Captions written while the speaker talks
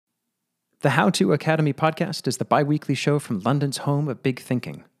The How To Academy podcast is the bi-weekly show from London's home of big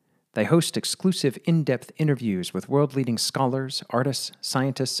thinking. They host exclusive, in-depth interviews with world-leading scholars, artists,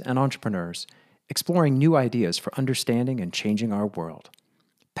 scientists, and entrepreneurs, exploring new ideas for understanding and changing our world.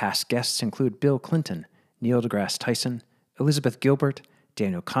 Past guests include Bill Clinton, Neil deGrasse Tyson, Elizabeth Gilbert,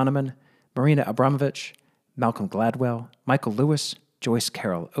 Daniel Kahneman, Marina Abramovich, Malcolm Gladwell, Michael Lewis, Joyce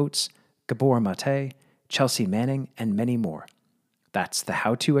Carol Oates, Gabor Mate, Chelsea Manning, and many more. That's the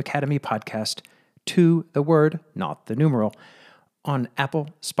How To Academy podcast, to the word, not the numeral, on Apple,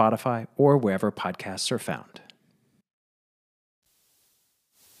 Spotify, or wherever podcasts are found.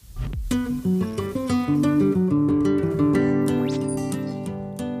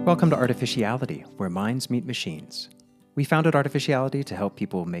 Welcome to Artificiality, where minds meet machines. We founded Artificiality to help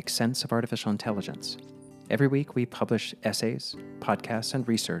people make sense of artificial intelligence. Every week, we publish essays, podcasts, and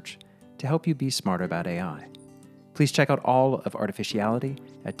research to help you be smarter about AI. Please check out all of Artificiality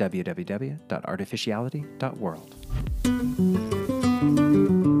at www.artificiality.world.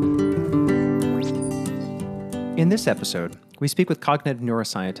 In this episode, we speak with cognitive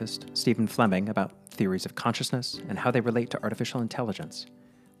neuroscientist Stephen Fleming about theories of consciousness and how they relate to artificial intelligence.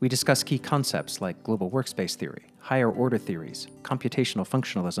 We discuss key concepts like global workspace theory, higher order theories, computational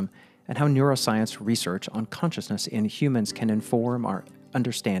functionalism, and how neuroscience research on consciousness in humans can inform our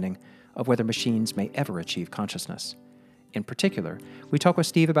understanding of whether machines may ever achieve consciousness. In particular, we talk with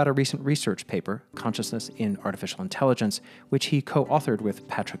Steve about a recent research paper, Consciousness in Artificial Intelligence, which he co-authored with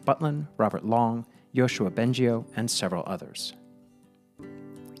Patrick Butlin, Robert Long, Yoshua Bengio, and several others.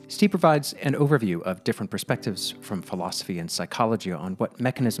 Steve provides an overview of different perspectives from philosophy and psychology on what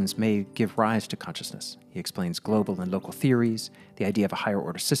mechanisms may give rise to consciousness. He explains global and local theories, the idea of a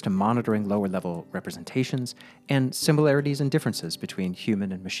higher-order system monitoring lower-level representations, and similarities and differences between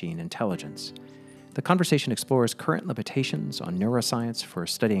human and machine intelligence. The conversation explores current limitations on neuroscience for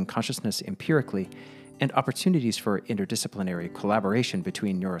studying consciousness empirically and opportunities for interdisciplinary collaboration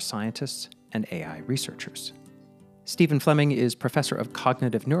between neuroscientists and AI researchers. Stephen Fleming is Professor of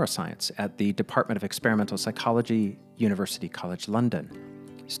Cognitive Neuroscience at the Department of Experimental Psychology, University College London.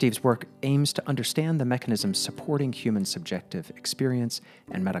 Steve's work aims to understand the mechanisms supporting human subjective experience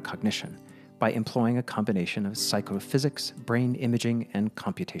and metacognition by employing a combination of psychophysics, brain imaging, and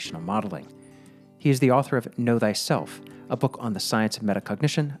computational modeling. He is the author of Know Thyself, a book on the science of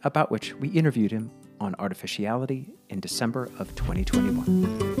metacognition, about which we interviewed him on Artificiality in December of 2021.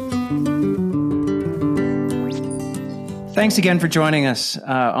 Thanks again for joining us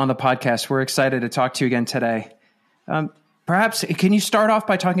on the podcast. We're excited to talk to you again today. Perhaps, can you start off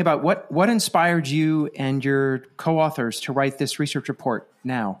by talking about what inspired you and your co-authors to write this research report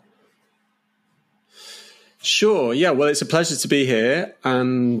now? Sure. Yeah, well, it's a pleasure to be here.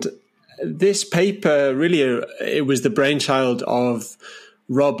 And this paper, really, it was the brainchild of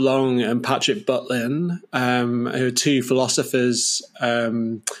Rob Long and Patrick Butlin, who are two philosophers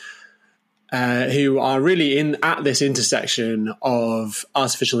who are really at this intersection of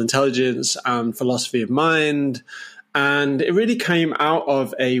artificial intelligence and philosophy of mind. And it really came out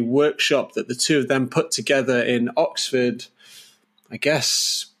of a workshop that the two of them put together in Oxford, I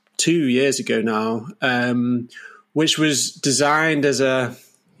guess 2 years ago now, which was designed as a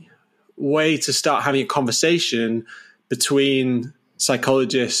way to start having a conversation between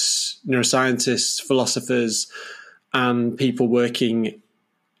psychologists, neuroscientists, philosophers, and people working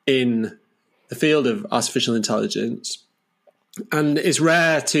in the field of artificial intelligence. And it's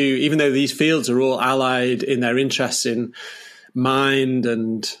rare to, even though these fields are all allied in their interests in mind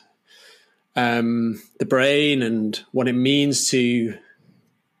and the brain and what it means to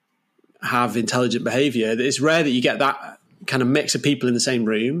have intelligent behavior, it's rare that you get that kind of mix of people in the same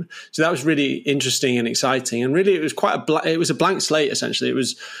room. So that was really interesting and exciting. And really, it was it was a blank slate, essentially. It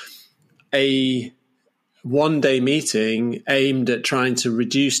was a one-day meeting aimed at trying to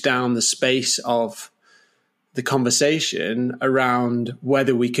reduce down the space of the conversation around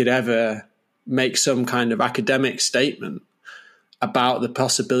whether we could ever make some kind of academic statement about the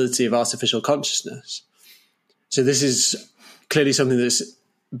possibility of artificial consciousness. So this is clearly something that's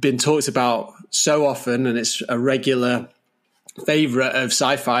been talked about so often, and it's a regular favorite of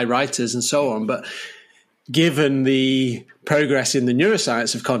sci-fi writers and so on. But given the progress in the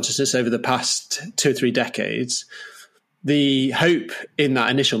neuroscience of consciousness over the past 2 or 3 decades, the hope in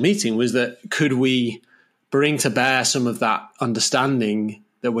that initial meeting was that could we bring to bear some of that understanding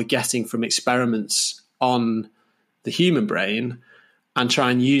that we're getting from experiments on the human brain and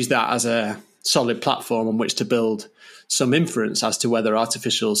try and use that as a solid platform on which to build some inference as to whether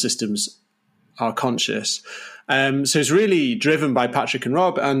artificial systems are conscious. So it's really driven by Patrick and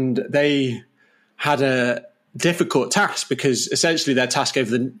Rob, and they had a difficult task because essentially their task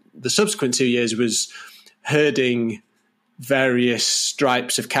over the subsequent 2 years was herding various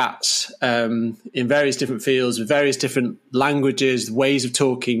stripes of cats in various different fields, with various different languages, ways of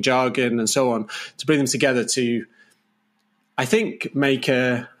talking, jargon, and so on, to bring them together to, I think, make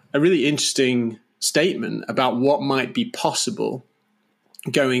a really interesting statement about what might be possible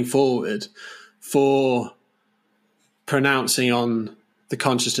going forward for pronouncing on the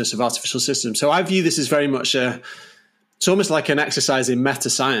consciousness of artificial systems. So I view this as very much it's almost like an exercise in meta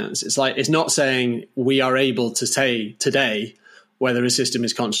science. It's not saying we are able to say today whether a system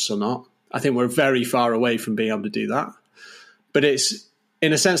is conscious or not. I think we're very far away from being able to do that. But it's,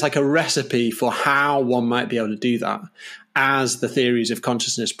 in a sense, like a recipe for how one might be able to do that as the theories of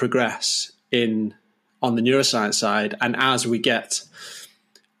consciousness progress on the neuroscience side, and as we get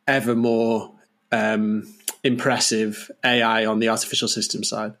ever more impressive AI on the artificial system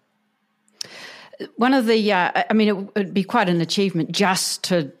side. One of the, it would be quite an achievement just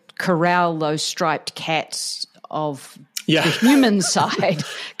to corral those striped cats of the human side,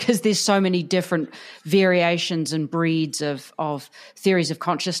 because there's so many different variations and breeds of theories of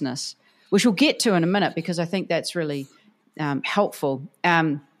consciousness, which we'll get to in a minute, because I think that's really helpful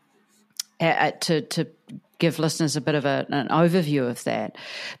to give listeners a bit of an overview of that.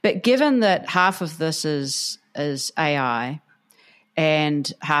 But given that half of this is AI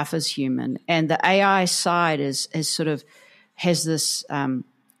and half is human, and the AI side is sort of has this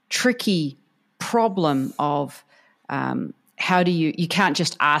tricky problem of how do you can't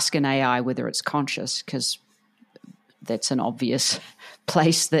just ask an AI whether it's conscious, because that's an obvious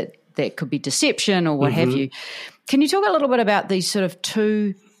place that could be deception or what have you. Can you talk a little bit about these sort of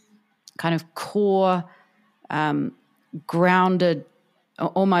two kind of core grounded,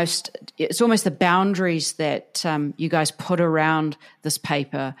 it's almost the boundaries that you guys put around this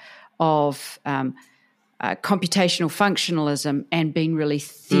paper of computational functionalism and being really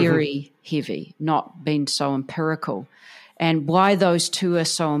theory heavy, not being so empirical, and why those two are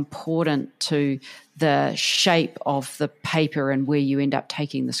so important to the shape of the paper and where you end up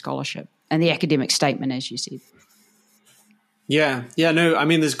taking the scholarship and the academic statement, as you said. Yeah, no, I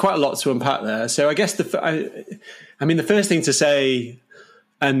mean, there's quite a lot to unpack there. So I guess the first thing to say,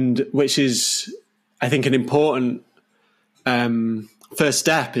 and which is, I think, an important first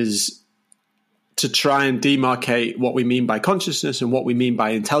step, is to try and demarcate what we mean by consciousness and what we mean by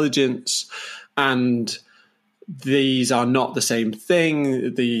intelligence. And these are not the same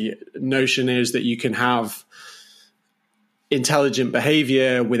thing. The notion is that you can have intelligent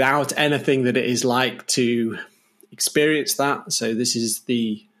behavior without anything that it is like to experience that. So this is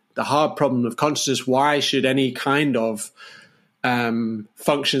the hard problem of consciousness. Why should any kind of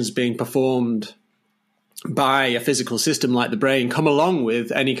functions being performed by a physical system like the brain come along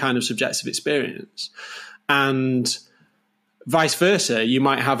with any kind of subjective experience? And vice versa, you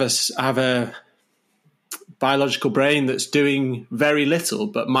might have a biological brain that's doing very little,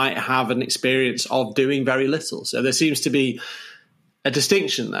 but might have an experience of doing very little. So there seems to be a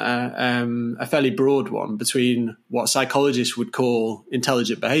distinction there, a fairly broad one, between what psychologists would call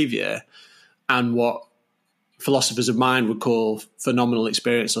intelligent behavior and what philosophers of mind would call phenomenal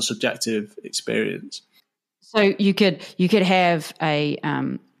experience or subjective experience. So you could have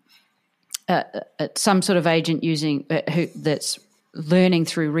some sort of agent using that's learning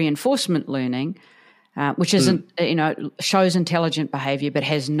through reinforcement learning, which isn't shows intelligent behavior but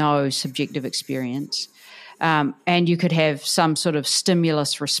has no subjective experience. And you could have some sort of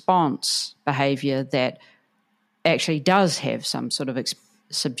stimulus response behavior that actually does have some sort of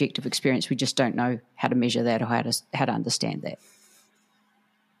subjective experience. We just don't know how to measure that or how to understand that.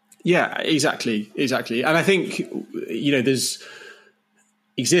 Yeah, exactly. And I think, there's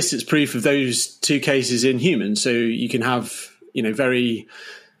existence proof of those two cases in humans. So you can have, very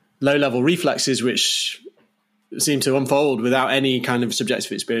low-level reflexes which seem to unfold without any kind of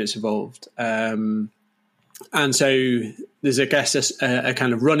subjective experience involved. And so there's, I guess, a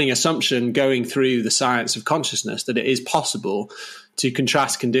kind of running assumption going through the science of consciousness that it is possible to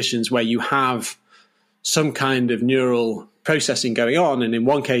contrast conditions where you have some kind of neural processing going on, and in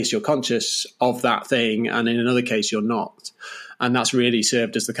one case you're conscious of that thing, and in another case you're not. And that's really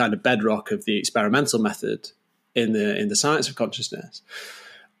served as the kind of bedrock of the experimental method in the science of consciousness.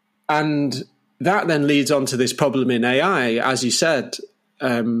 And that then leads on to this problem in AI, as you said,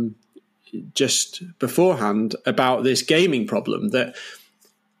 just beforehand, about this gaming problem, that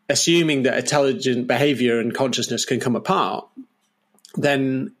assuming that intelligent behavior and consciousness can come apart,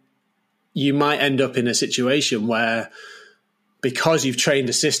 then you might end up in a situation where, because you've trained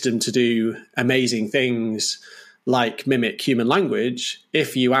a system to do amazing things like mimic human language,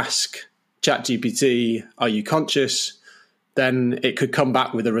 if you ask ChatGPT, are you conscious? then it could come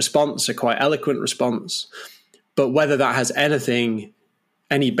back with a response, a quite eloquent response. But whether that has any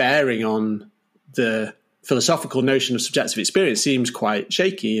bearing on the philosophical notion of subjective experience seems quite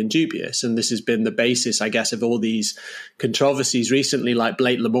shaky and dubious. And this has been the basis, I guess, of all these controversies recently, like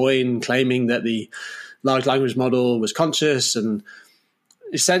Blake Lemoine claiming that the large language model was conscious, and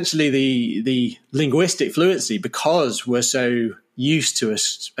essentially the linguistic fluency, because we're so used to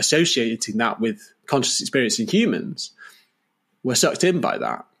associating that with conscious experience in humans, we're sucked in by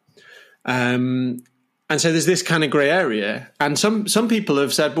that. And so there's this kind of grey area. And some people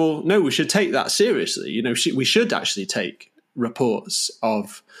have said, well, no, we should take that seriously. You know, we should actually take reports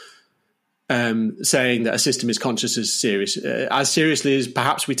of saying that a system is conscious as seriously as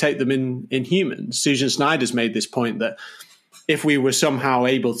perhaps we take them in humans. Susan Snyder's made this point that if we were somehow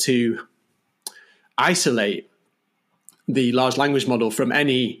able to isolate the large language model from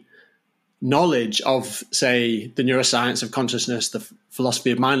any knowledge of, say, the neuroscience of consciousness, the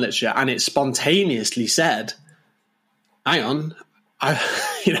philosophy of mind literature, and it spontaneously said, hang on,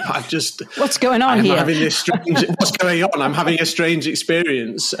 I've just... What's going on here? Having this strange, what's going on? I'm having a strange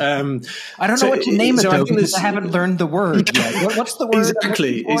experience. I don't know what to name it, though, because I haven't learned the word yet. What's the word?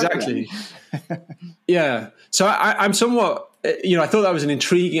 Exactly. Yeah. So I'm somewhat, I thought that was an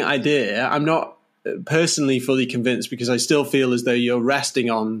intriguing idea. I'm not personally fully convinced, because I still feel as though you're resting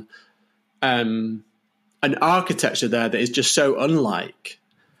on an architecture there that is just so unlike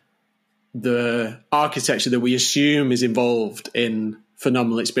the architecture that we assume is involved in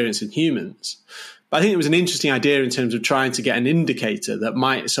phenomenal experience in humans. But I think it was an interesting idea in terms of trying to get an indicator that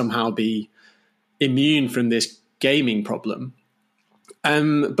might somehow be immune from this gaming problem.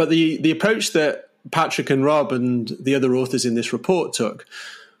 But the approach that Patrick and Rob and the other authors in this report took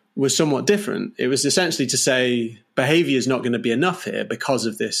was somewhat different. It was essentially to say behavior is not going to be enough here because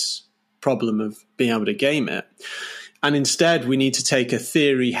of this problem of being able to game it. And instead, we need to take a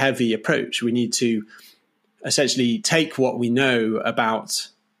theory-heavy approach. We need to essentially take what we know about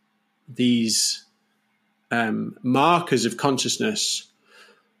these markers of consciousness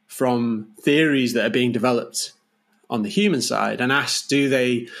from theories that are being developed on the human side and ask, do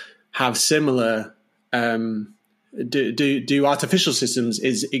they have similar, do artificial systems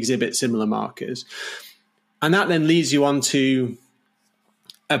exhibit similar markers? And that then leads you on to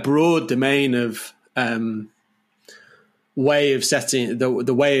a broad domain of way of setting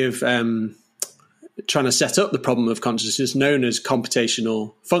the way of trying to set up the problem of consciousness, known as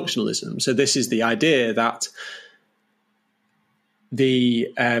computational functionalism. So this is the idea that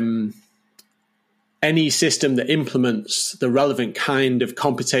any system that implements the relevant kind of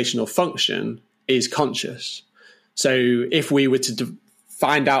computational function is conscious. So if we were to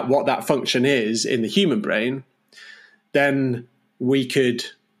find out what that function is in the human brain, then we could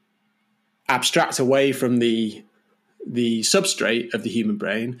abstract away from the substrate of the human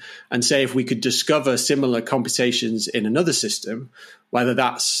brain and say, if we could discover similar computations in another system, whether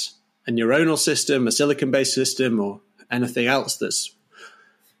that's a neuronal system, a silicon-based system, or anything else that's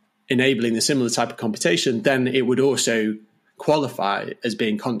enabling the similar type of computation, then it would also qualify as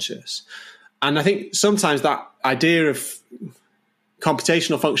being conscious. And I think sometimes that idea of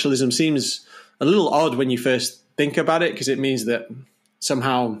computational functionalism seems a little odd when you first think about it, because it means that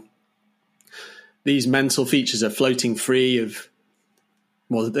somehow these mental features are floating free of,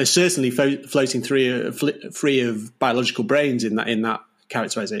 well, they're certainly floating free of biological brains in that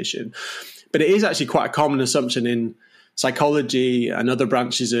characterization. But it is actually quite a common assumption in psychology and other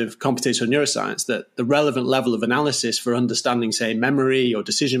branches of computational neuroscience that the relevant level of analysis for understanding, say, memory or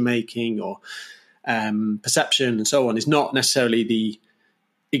decision-making or perception and so on is not necessarily the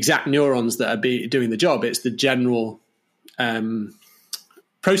exact neurons that are doing the job. It's the general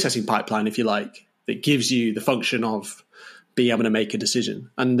processing pipeline, if you like, that gives you the function of being able to make a decision.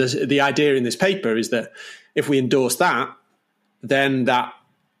 And the idea in this paper is that if we endorse that, then that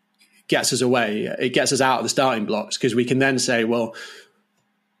gets us away. It gets us out of the starting blocks, because we can then say, well,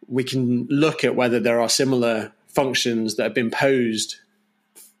 we can look at whether there are similar functions that have been posed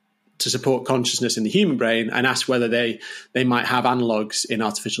to support consciousness in the human brain and ask whether they might have analogs in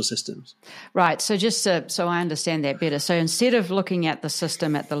artificial systems. Right. So just so I understand that better. So instead of looking at the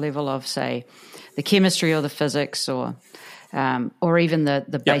system at the level of, say, the chemistry or the physics or even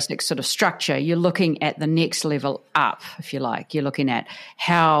the basic sort of structure, you're looking at the next level up, if you like. You're looking at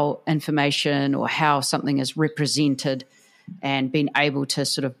how information or how something is represented and being able to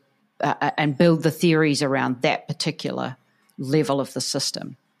sort of and build the theories around that particular level of the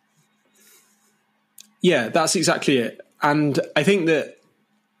system. Yeah, that's exactly it. And I think that,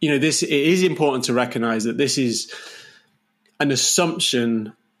 it is important to recognize that this is an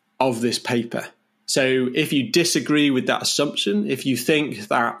assumption of this paper. So if you disagree with that assumption, if you think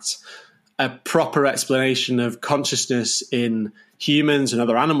that a proper explanation of consciousness in humans and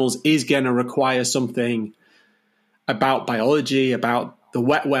other animals is going to require something about biology, about the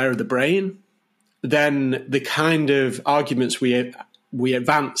wetware of the brain, then the kind of arguments we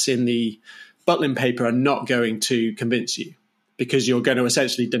advance in the Butlin paper are not going to convince you, because you're going to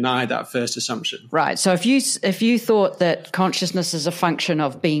essentially deny that first assumption. Right. So if you thought that consciousness is a function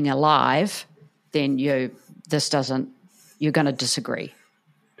of being alive, then you're going to disagree.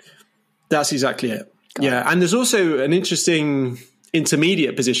 That's exactly it. And there's also an interesting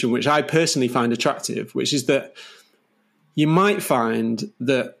intermediate position, which I personally find attractive, which is that you might find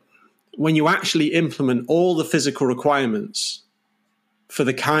that when you actually implement all the physical requirements for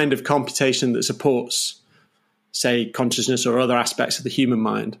the kind of computation that supports, say, consciousness or other aspects of the human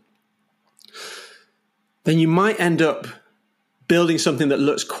mind, then you might end up building something that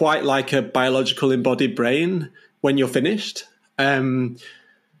looks quite like a biological embodied brain when you're finished. So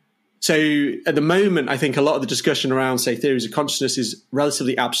at the moment, I think a lot of the discussion around, say, theories of consciousness is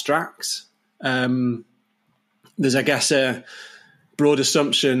relatively abstract. There's, I guess, a broad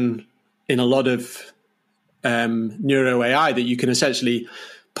assumption in a lot of neuro AI that you can essentially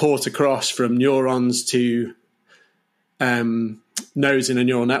port across from neurons to nodes in a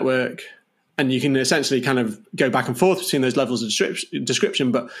neural network. And you can essentially kind of go back and forth between those levels of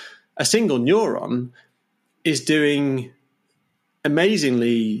description. But a single neuron is doing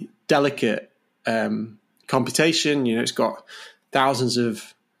amazingly delicate computation. It's got thousands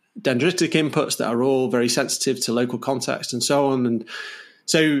of dendritic inputs that are all very sensitive to local context and so on. And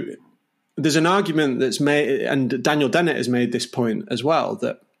so there's an argument that's made, and Daniel Dennett has made this point as well,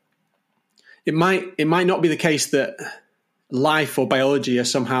 that it might not be the case that life or biology are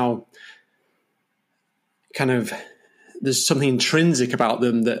somehow kind of, there's something intrinsic about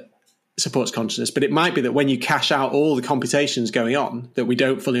them that supports consciousness, but it might be that when you cash out all the computations going on that we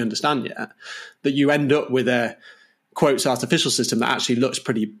don't fully understand yet, that you end up with a quotes artificial system that actually looks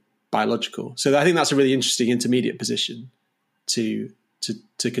pretty biological. So I think that's a really interesting intermediate position to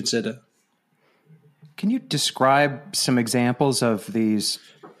consider. Can you describe some examples of these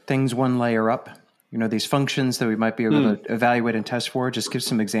things one layer up? These functions that we might be able to evaluate and test for. Just give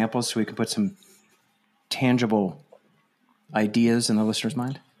some examples so we can put some tangible ideas in the listener's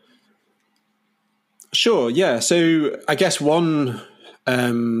mind. Sure, yeah. So I guess one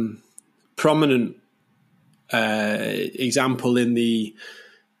prominent example in the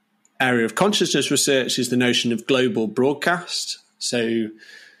area of consciousness research is the notion of global broadcast. So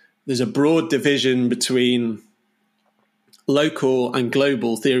there's a broad division between local and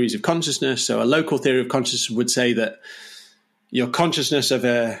global theories of consciousness. So a local theory of consciousness would say that your consciousness of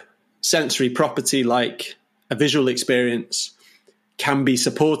a sensory property like a visual experience can be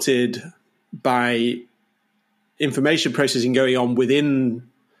supported by information processing going on within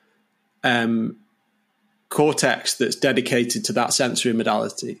cortex that's dedicated to that sensory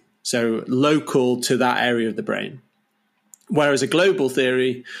modality, so local to that area of the brain. Whereas a global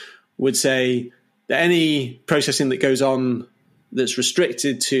theory would say that any processing that goes on that's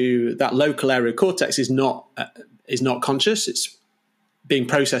restricted to that local area of cortex is not conscious. It's being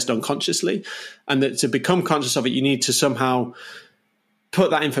processed unconsciously, and that to become conscious of it, you need to somehow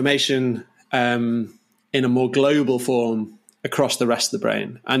put that information in a more global form across the rest of the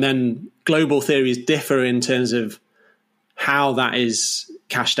brain. And then global theories differ in terms of how that is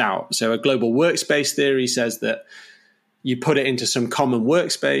cashed out. So a global workspace theory says that you put it into some common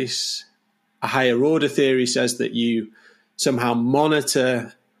workspace. A higher order theory says that you somehow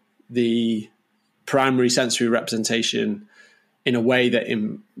monitor the primary sensory representation in a way that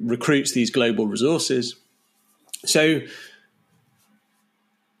recruits these global resources. So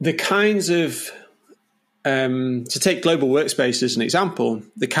the kinds of, to take global workspace as an example,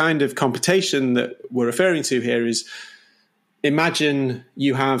 the kind of computation that we're referring to here is, imagine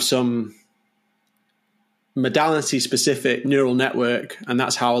you have some modality-specific neural network, and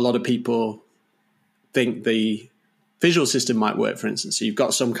that's how a lot of people think the visual system might work, for instance. So you've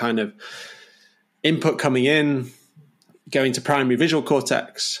got some kind of input coming in, going to primary visual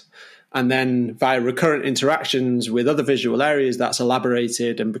cortex, and then via recurrent interactions with other visual areas, that's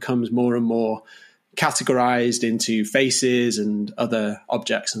elaborated and becomes more and more categorized into faces and other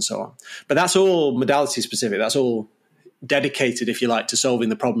objects and so on. But that's all modality specific. That's all dedicated, if you like, to solving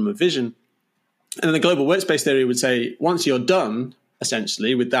the problem of vision. And then the global workspace theory would say, once you're done,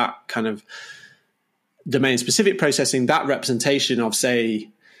 essentially, with that kind of domain-specific processing, that representation of, say,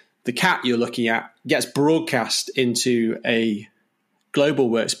 the cat you're looking at gets broadcast into a global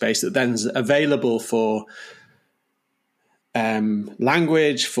workspace that then is available for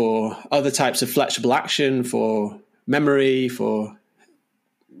language, for other types of flexible action, for memory, for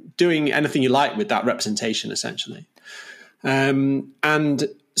doing anything you like with that representation, essentially. And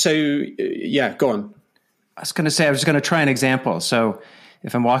so, yeah, go on. I was going to say, I was going to try an example. So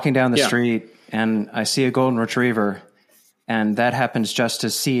if I'm walking down the street and I see a golden retriever, and that happens just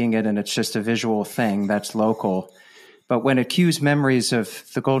as seeing it, and it's just a visual thing that's local. But when it cues memories of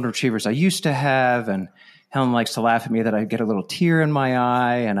the golden retrievers I used to have, and Helen likes to laugh at me that I get a little tear in my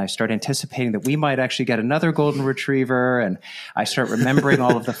eye, and I start anticipating that we might actually get another golden retriever, and I start remembering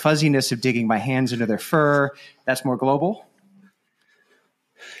all of the fuzziness of digging my hands into their fur. That's more global?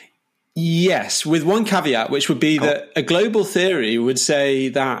 Yes, with one caveat, which would be that a global theory would say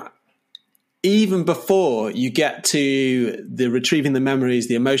that even before you get to the retrieving the memories,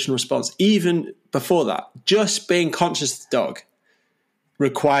 the emotional response, even before that, just being conscious of the dog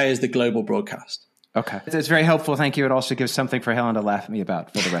requires the global broadcast. Okay. It's very helpful. Thank you. It also gives something for Helen to laugh at me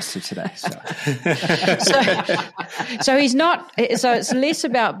about for the rest of today. So he's not, so it's less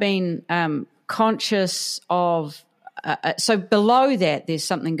about being conscious of, so below that, there's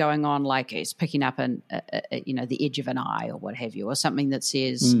something going on, like it's picking up the edge of an eye or what have you, or something that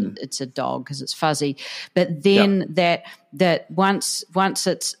says it's a dog because it's fuzzy. But then that once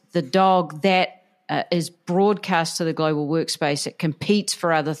it's the dog that is broadcast to the global workspace, it competes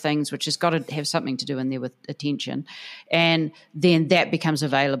for other things, which has got to have something to do in there with attention, and then that becomes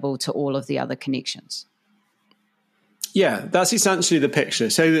available to all of the other connections. Yeah, that's essentially the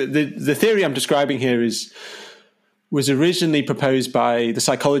picture. So the theory I'm describing here was originally proposed by the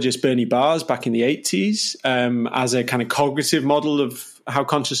psychologist Bernie Bars back in the 80s as a kind of cognitive model of how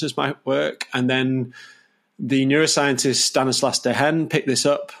consciousness might work. And then the neuroscientist Stanislas Dehaene picked this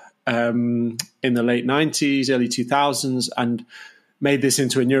up in the late 90s, early 2000s, and made this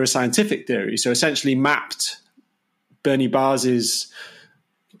into a neuroscientific theory. So essentially mapped Bernie Bars's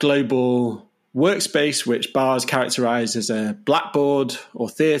global workspace, which Bars characterized as a blackboard or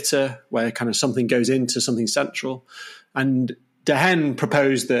theater, where kind of something goes into something central. And Dehaene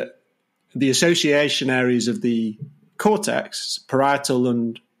proposed that the association areas of the cortex, parietal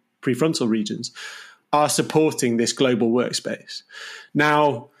and prefrontal regions, are supporting this global workspace.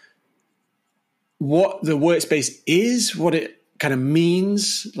 Now, what the workspace is, what it kind of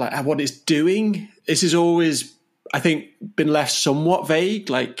means, like what it's doing, this has always, I think, been left somewhat vague.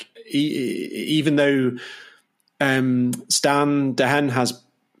 Like, even though Stan Dehaene has,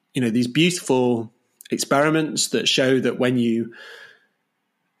 these beautiful experiments that show that when you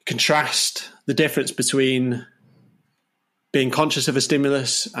contrast the difference between being conscious of a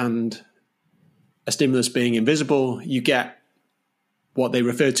stimulus and a stimulus being invisible, you get what they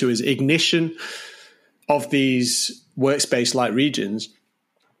refer to as ignition of these workspace-like regions.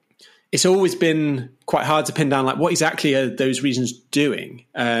 It's always been quite hard to pin down, like, what exactly are those regions doing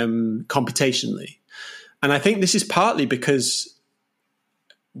computationally? And I think this is partly because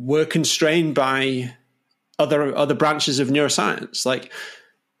we're constrained by other branches of neuroscience. Like,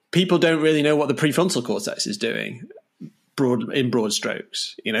 people don't really know what the prefrontal cortex is doing in broad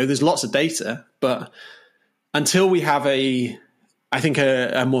strokes. There's lots of data, but until we have a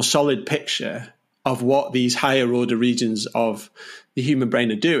more solid picture of what these higher order regions of the human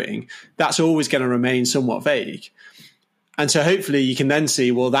brain are doing, that's always going to remain somewhat vague. And so hopefully you can then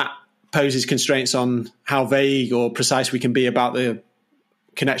see, well, that poses constraints on how vague or precise we can be about the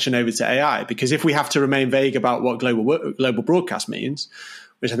connection over to AI. Because if we have to remain vague about what global broadcast means,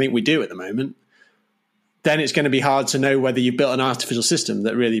 which I think we do at the moment, then it's going to be hard to know whether you've built an artificial system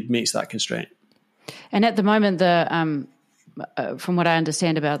that really meets that constraint. And at the moment, from what I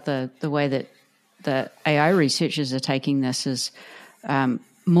understand about the way that the AI researchers are taking this is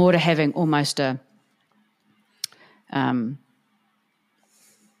more to having almost a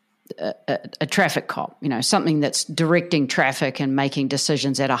traffic cop, something that's directing traffic and making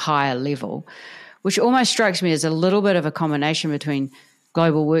decisions at a higher level, which almost strikes me as a little bit of a combination between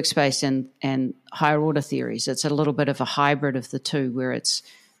global workspace and higher order theories. It's a little bit of a hybrid of the two, where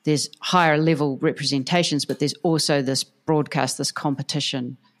there's higher level representations, but there's also this broadcast, this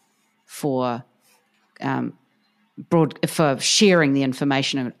competition for sharing the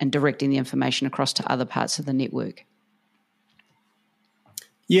information and directing the information across to other parts of the network.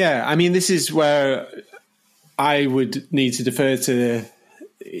 Yeah, I mean, this is where I would need to defer to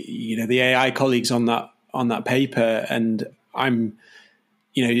the AI colleagues on that paper, and I'm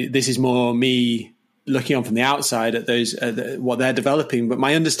this is more me looking on from the outside at those what they're developing. But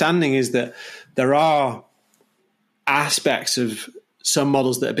my understanding is that there are aspects of some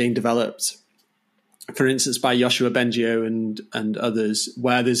models that are being developed, for instance, by Yoshua Bengio and others,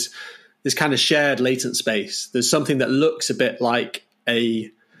 where there's this kind of shared latent space. There's something that looks a bit like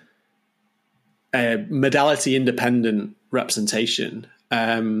a modality independent representation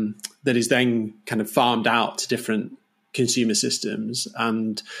that is then kind of farmed out to different consumer systems.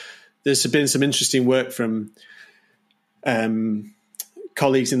 And there's been some interesting work from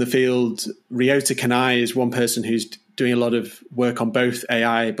colleagues in the field. Ryota Kanai is one person who's doing a lot of work on both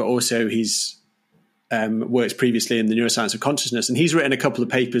AI, but also he's worked previously in the neuroscience of consciousness. And he's written a couple of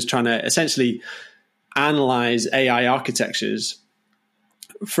papers trying to essentially analyze AI architectures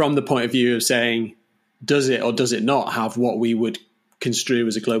from the point of view of saying, does it or does it not have what we would construe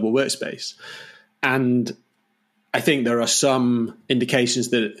as a global workspace? And I think there are some indications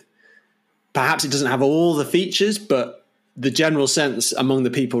that perhaps it doesn't have all the features, but the general sense among the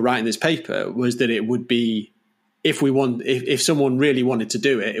people writing this paper was that it would be, if someone really wanted to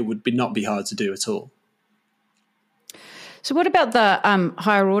do it, it would not be hard to do at all. So what about the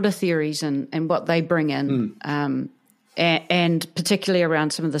higher order theories and what they bring in, and particularly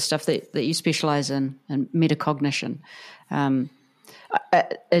around some of the stuff that you specialize in metacognition?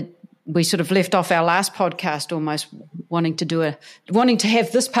 We sort of left off our last podcast almost wanting to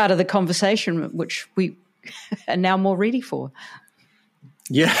have this part of the conversation, which we are now more ready for.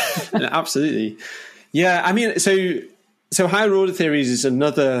 Yeah, absolutely. Yeah, I mean, so higher order theories is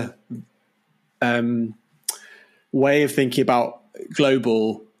another way of thinking about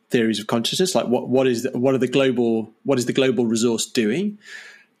global theories of consciousness. Like what is the global resource doing?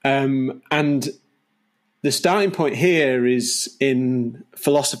 And the starting point here is in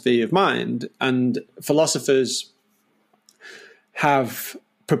philosophy of mind, and philosophers have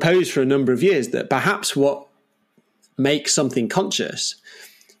proposed for a number of years that perhaps what makes something conscious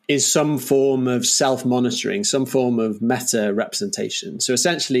is some form of self-monitoring, some form of meta-representation. So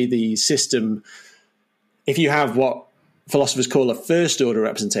essentially the system, if you have what philosophers call a first-order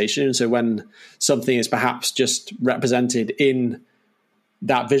representation, so when something is perhaps just represented in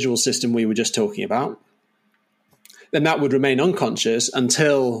that visual system we were just talking about, then that would remain unconscious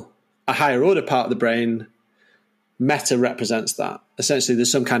until a higher order part of the brain meta represents that. Essentially,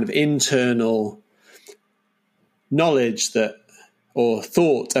 there's some kind of internal knowledge that or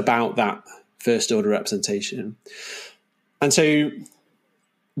thought about that first order representation. And so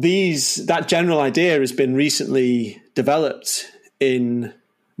that general idea has been recently developed in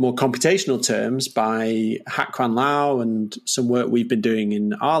more computational terms by Hak-Quan Lau and some work we've been doing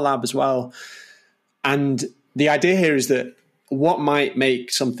in our lab as well. And the idea here is that what might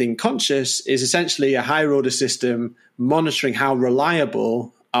make something conscious is essentially a higher order system monitoring how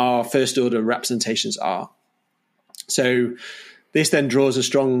reliable our first order representations are. So this then draws a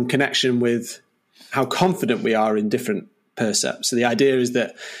strong connection with how confident we are in different percepts. So the idea is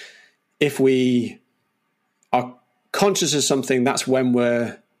that if we are conscious of something, that's when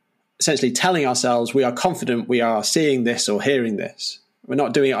we're essentially telling ourselves we are confident we are seeing this or hearing this. We're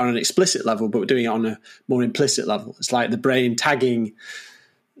not doing it on an explicit level, but we're doing it on a more implicit level. It's like the brain tagging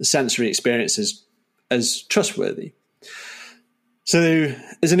sensory experiences as trustworthy. So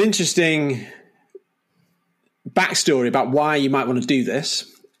there's an interesting backstory about why you might want to do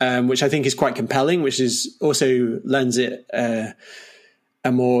this, which I think is quite compelling, which is also lends it a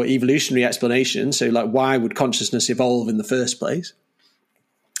more evolutionary explanation. So like, why would consciousness evolve in the first place?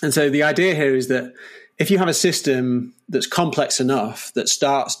 And so the idea here is that if you have a system that's complex enough, that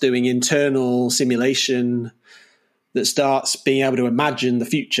starts doing internal simulation, that starts being able to imagine the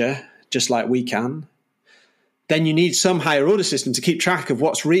future, just like we can, then you need some higher order system to keep track of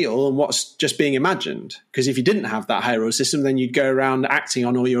what's real and what's just being imagined. Because if you didn't have that higher order system, then you'd go around acting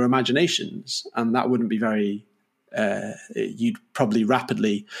on all your imaginations, and that wouldn't be very, you'd probably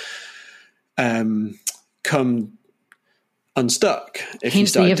rapidly come unstuck.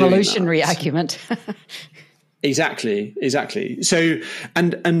 Hence the evolutionary argument. Exactly. So,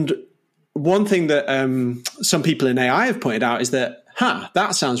 and one thing that some people in AI have pointed out is that,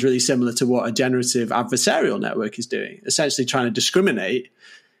 that sounds really similar to what a generative adversarial network is doing, essentially trying to discriminate,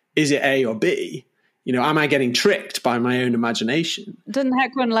 is it A or B? You know, am I getting tricked by my own imagination? Didn't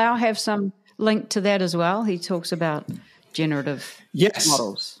Hak-Quan Lau have some link to that as well? He talks about generative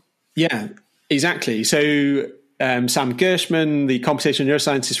models. Yeah, exactly. So Sam Gershman, the computational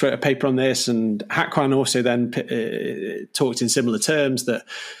neuroscientist, wrote a paper on this, and Hak-Quan also then talked in similar terms that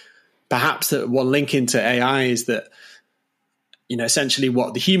perhaps that one link into AI is that, you know, essentially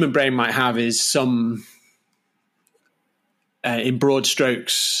what the human brain might have is some, in broad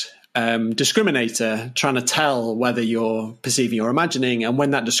strokes, discriminator trying to tell whether you're perceiving or imagining. And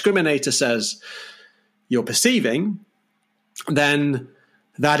when that discriminator says you're perceiving, then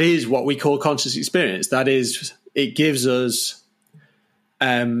that is what we call conscious experience. That is, it gives us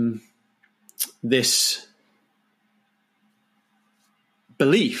this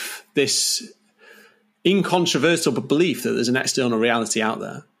belief, this incontrovertible belief that there's an external reality out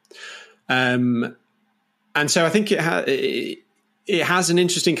there. And so I think it has an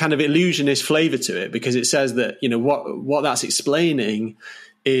interesting kind of illusionist flavor to it, because it says that, what that's explaining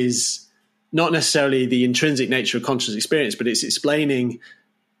is not necessarily the intrinsic nature of conscious experience, but it's explaining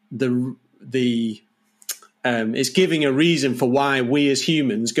it's giving a reason for why we as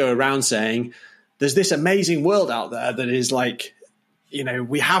humans go around saying there's this amazing world out there that is like,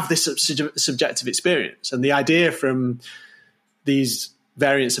 we have this subjective experience. And the idea from these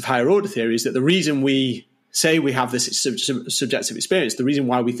variants of higher order theory is that the reason we say we have this subjective experience, the reason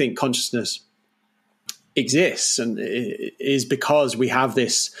why we think consciousness exists, and is because we have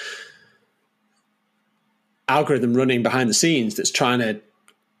this algorithm running behind the scenes that's trying to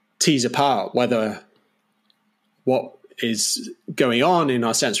tease apart whether what is going on in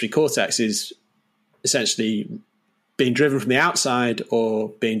our sensory cortex is essentially being driven from the outside or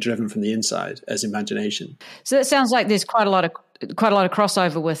being driven from the inside as imagination. So it sounds like there's quite a lot of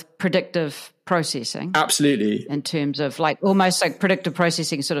crossover with predictive processing. Absolutely. In terms of almost like predictive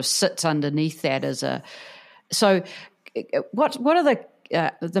processing sort of sits underneath that as a. So, what are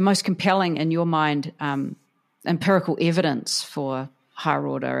the most compelling in your mind empirical evidence for higher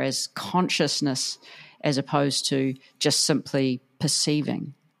order as consciousness, as opposed to just simply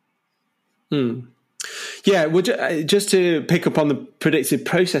perceiving? Yeah, well, just to pick up on the predictive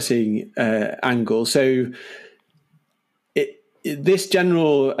processing angle, so this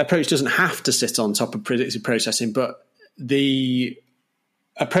general approach doesn't have to sit on top of predictive processing, but the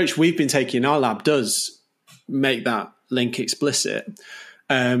approach we've been taking in our lab does make that link explicit.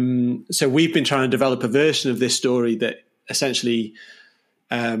 So we've been trying to develop a version of this story that essentially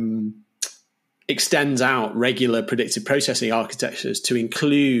extends out regular predictive processing architectures to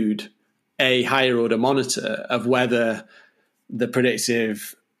include a higher order monitor of whether the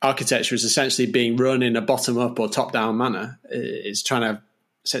predictive architecture is essentially being run in a bottom up or top down manner. It's trying to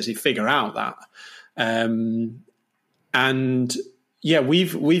essentially figure out that. And yeah,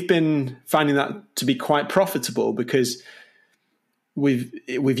 we've been finding that to be quite profitable, because we've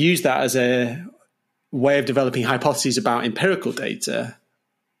used that as a way of developing hypotheses about empirical data.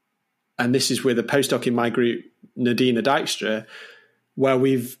 And this is with a postdoc in my group, Nadina Dijkstra, where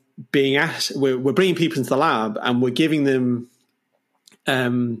we're bringing people into the lab and we're giving them,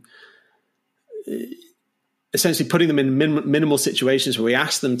 essentially putting them in minimal situations where we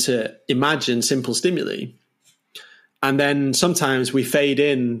ask them to imagine simple stimuli. And then sometimes we fade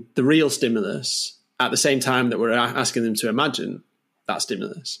in the real stimulus at the same time that we're asking them to imagine that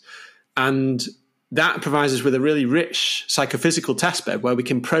stimulus. And that provides us with a really rich psychophysical testbed where we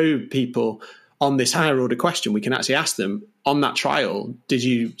can probe people on this higher order question. We can actually ask them on that trial, did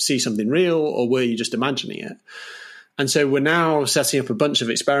you see something real or were you just imagining it? And so we're now setting up a bunch of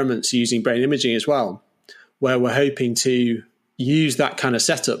experiments using brain imaging as well, where we're hoping to use that kind of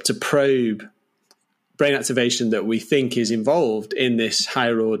setup to probe brain activation that we think is involved in this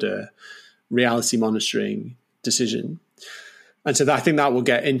higher order reality monitoring decision. And so I think that will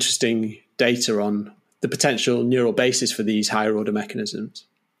get interesting data on the potential neural basis for these higher order mechanisms.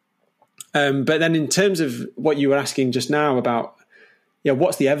 But then in terms of what you were asking just now about,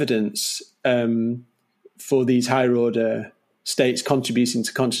 what's the evidence for these higher order states contributing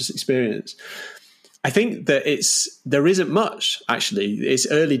to conscious experience? I think that there isn't much, actually. It's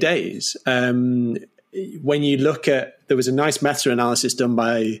early days. When you look at, there was a nice meta-analysis done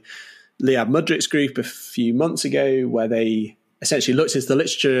by Liab Mudrick's group a few months ago, where they essentially looked into the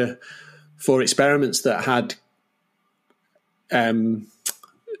literature for experiments that had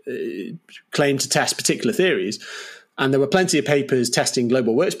claimed to test particular theories. And there were plenty of papers testing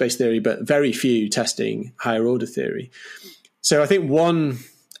global workspace theory, but very few testing higher order theory. So I think one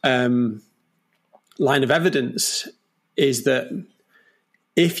line of evidence is that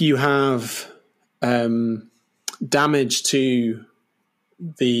if you have damage to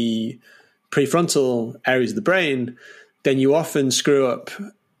the prefrontal areas of the brain, then you often screw up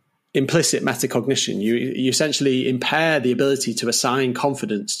implicit metacognition. You essentially impair the ability to assign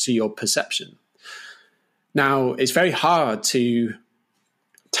confidence to your perception. Now, it's very hard to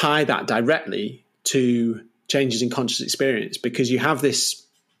tie that directly to changes in conscious experience, because you have this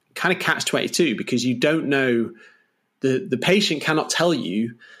kind of catch-22, because you don't know, the patient cannot tell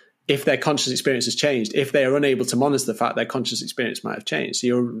you if their conscious experience has changed, if they are unable to monitor the fact their conscious experience might have changed. So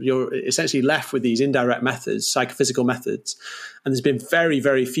you're essentially left with these indirect methods, psychophysical methods. And there's been very,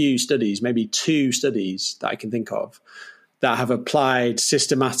 very few studies, maybe 2 studies that I can think of, that have applied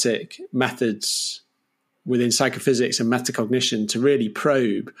systematic methods within psychophysics and metacognition to really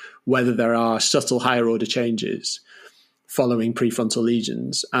probe whether there are subtle higher order changes following prefrontal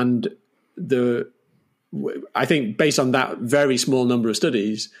lesions. And I think based on that very small number of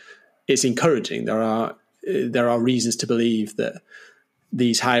studies, it's encouraging. There are reasons to believe that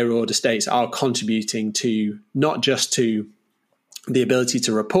these higher order states are contributing to not just to the ability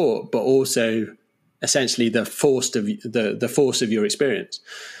to report, but also essentially the force of your experience.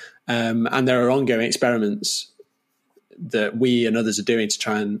 And there are ongoing experiments that we and others are doing to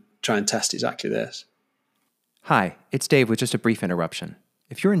try and test exactly this. Hi, it's Dave with just a brief interruption.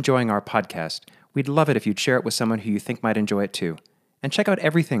 If you're enjoying our podcast, we'd love it if you'd share it with someone who you think might enjoy it too. And check out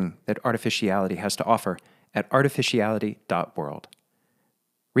everything that Artificiality has to offer at artificiality.world.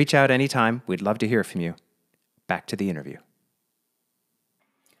 Reach out anytime. We'd love to hear from you. Back to the interview.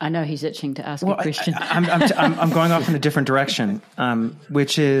 I know he's itching to ask a question. I'm going off in a different direction,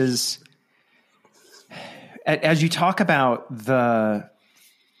 which is, as you talk about sort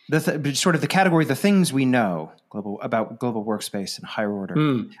of the category, the things we know about global workspace and higher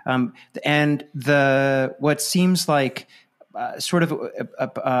order, and what seems like sort of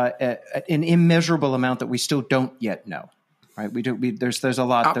an immeasurable amount that we still don't yet know, right? There's a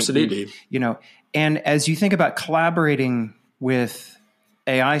lot. Absolutely. That and as you think about collaborating with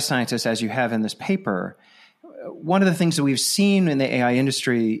AI scientists, as you have in this paper, one of the things that we've seen in the AI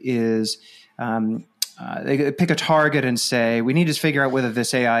industry is they pick a target and say, we need to figure out whether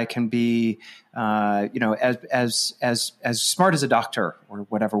this AI can be, as smart as a doctor, or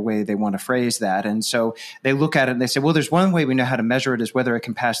whatever way they want to phrase that. And so they look at it and they say, well, there's one way we know how to measure it is whether it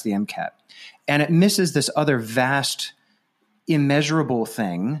can pass the MCAT. And it misses this other vast, immeasurable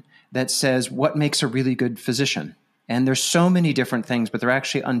thing that says what makes a really good physician. And there's so many different things, but they're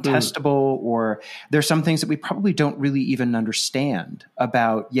actually untestable, or there's some things that we probably don't really even understand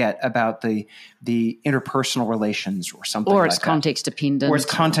about the interpersonal relations or something or like it's that. Context dependent. Or it's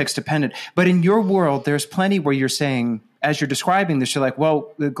context dependent. But in your world, there's plenty where you're saying, as you're describing this, you're like,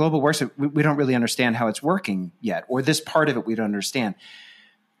 well, the global works, we don't really understand how it's working yet, or this part of it we don't understand.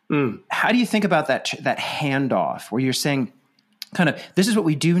 How do you think about that handoff where you're saying, kind of, this is what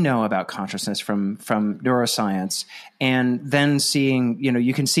we do know about consciousness from neuroscience, and then seeing,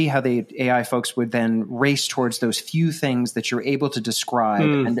 you can see how the AI folks would then race towards those few things that you're able to describe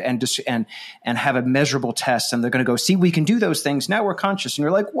and have a measurable test, and they're going to go, see, we can do those things. Now we're conscious, and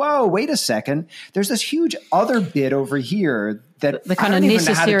you're like, whoa, wait a second. There's this huge other bit over here that the kind of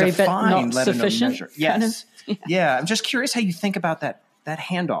necessary but not let sufficient. Yes, yeah. I'm just curious how you think about that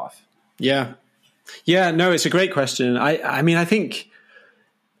handoff. Yeah, no, it's a great question. I mean, I think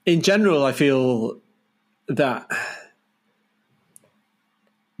in general, I feel that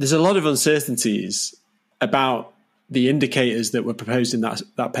there's a lot of uncertainties about the indicators that were proposed in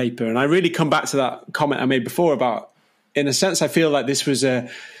that paper. And I really come back to that comment I made before about, in a sense, I feel like this was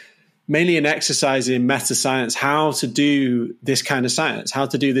mainly an exercise in meta science, how to do this kind of science, how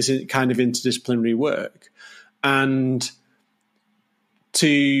to do this kind of interdisciplinary work. And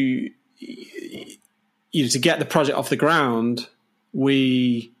to get the project off the ground,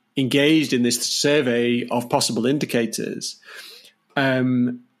 we engaged in this survey of possible indicators.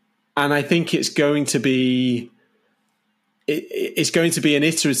 And I think it's going to be an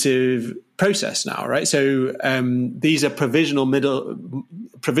iterative process now, right? So these are provisional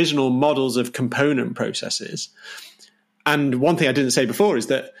models of component processes. And one thing I didn't say before is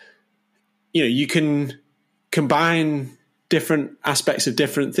that, you can combine different aspects of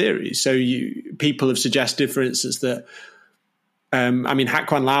different theories. So people have suggested, for instance, that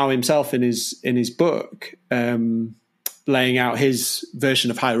Hak-Quan Lau himself in his book, laying out his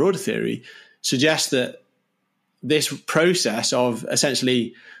version of higher order theory, suggests that this process of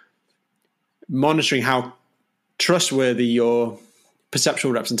essentially monitoring how trustworthy your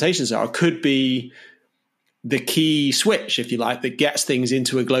perceptual representations are could be the key switch, if you like, that gets things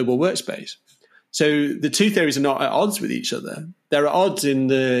into a global workspace. So the two theories are not at odds with each other. There are odds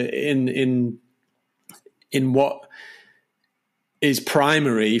in what is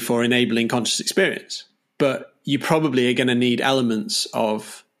primary for enabling conscious experience, but you probably are going to need elements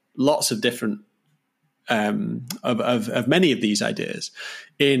of lots of different of many of these ideas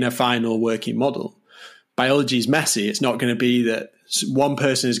in a final working model. Biology is messy. It's not going to be that one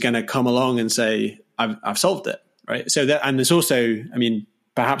person is going to come along and say, "I've solved it," right? So that, and there's also,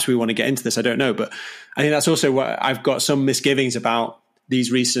 perhaps we want to get into this, I don't know, but I think that's also what I've got some misgivings about these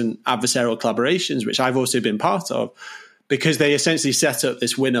recent adversarial collaborations, which I've also been part of, because they essentially set up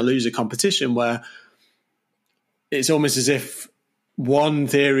this winner-loser competition where it's almost as if one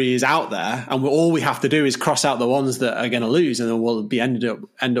theory is out there and all we have to do is cross out the ones that are going to lose, and then we'll be end up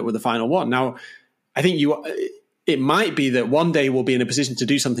with the final one. Now, I think it might be that one day we'll be in a position to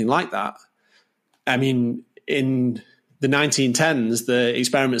do something like that. I mean, in the 1910s, the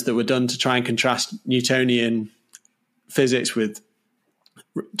experiments that were done to try and contrast Newtonian physics with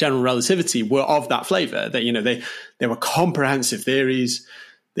general relativity were of that flavor, that, you know, they were comprehensive theories.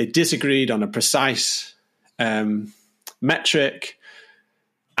 They disagreed on a precise metric,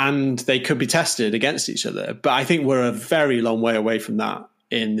 and they could be tested against each other. But I think we're a very long way away from that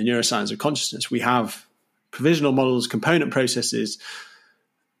in the neuroscience of consciousness. We have provisional models, component processes.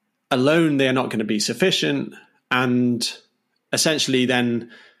 Alone, they are not going to be sufficient. And essentially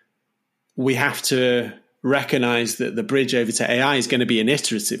then we have to recognize that the bridge over to AI is going to be an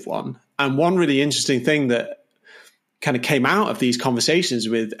iterative one. And one really interesting thing that kind of came out of these conversations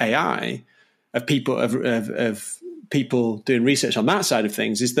with AI, of people doing research on that side of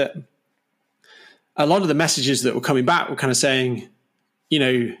things, is that a lot of the messages that were coming back were kind of saying, you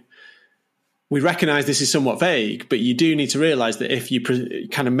know, we recognize this is somewhat vague, but you do need to realize that if you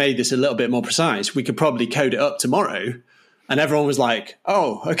kind of made this a little bit more precise, we could probably code it up tomorrow. And everyone was like,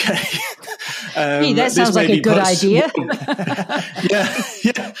 oh, okay. Hey, that sounds like a good idea.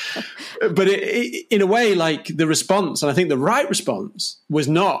 yeah. But in a way, like, the response, and I think the right response, was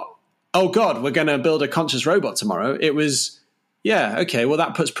not, oh God, we're going to build a conscious robot tomorrow. It was, yeah, okay, well,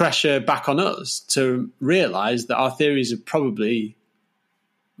 that puts pressure back on us to realize that our theories are probably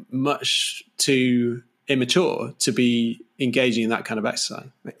much too immature to be engaging in that kind of exercise.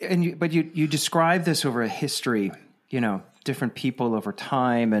 But you describe this over a history, you know, different people over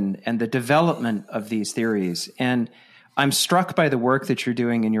time and the development of these theories. And I'm struck by the work that you're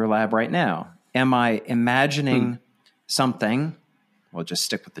doing in your lab right now. Am I imagining something? We'll just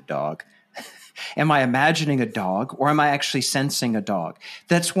stick with the dog. Am I imagining a dog, or am I actually sensing a dog?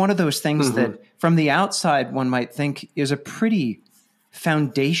 That's one of those things that from the outside one might think is a pretty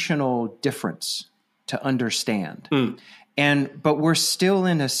foundational difference to understand. But we're still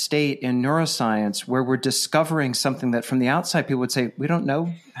in a state in neuroscience where we're discovering something that from the outside people would say, we don't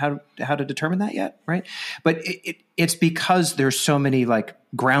know how to determine that yet, right? But it's because there's so many like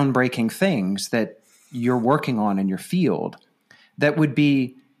groundbreaking things that you're working on in your field that would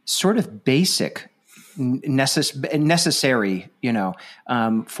be sort of basic, necessary, you know,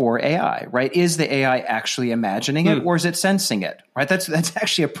 for AI, right? Is the AI actually imagining it, or is it sensing it, right? That's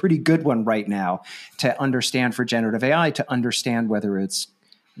actually a pretty good one right now to understand for generative AI, to understand whether it's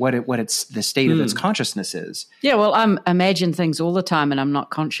what it's the state of its consciousness is. Yeah, well, I imagine things all the time, and I'm not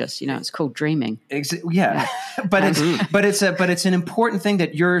conscious. You know, it's called dreaming. But it's an important thing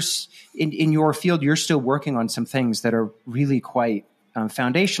that you're in your field. You're still working on some things that are really quite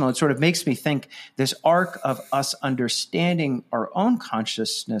foundational. It sort of makes me think this arc of us understanding our own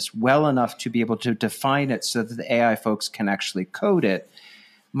consciousness well enough to be able to define it so that the AI folks can actually code it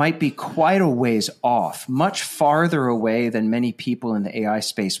might be quite a ways off, much farther away than many people in the AI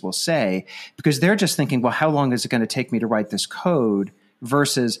space will say, because they're just thinking, well, how long is it going to take me to write this code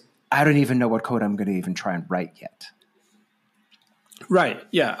versus I don't even know what code I'm going to even try and write yet. Right.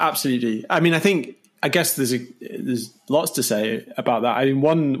 Yeah, absolutely. I mean, I guess there's lots to say about that. I mean,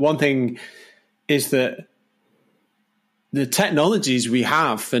 one thing is that the technologies we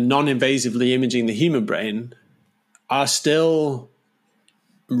have for non-invasively imaging the human brain are still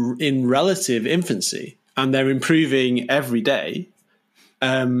in relative infancy, and they're improving every day.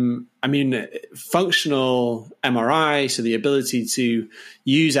 I mean, functional MRI, so the ability to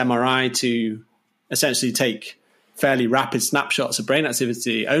use MRI to essentially take fairly rapid snapshots of brain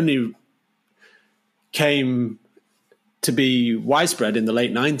activity, only came to be widespread in the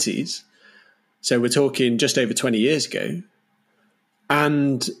late 90s. So we're talking just over 20 years ago.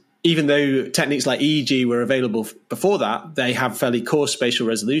 And even though techniques like EEG were available before that, they have fairly coarse spatial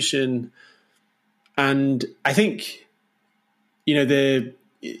resolution. And I think, you know,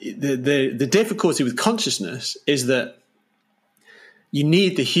 the difficulty with consciousness is that you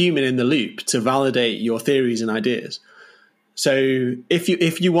need the human in the loop to validate your theories and ideas. So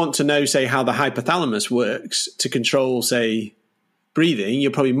if you want to know, say, how the hypothalamus works to control, say, breathing,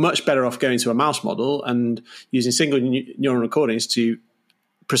 you're probably much better off going to a mouse model and using single neuron recordings to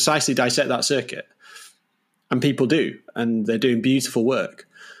precisely dissect that circuit. And people do, and they're doing beautiful work.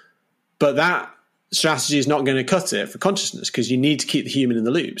 But that strategy is not going to cut it for consciousness, because you need to keep the human in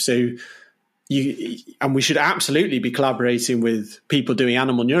the loop. So we should absolutely be collaborating with people doing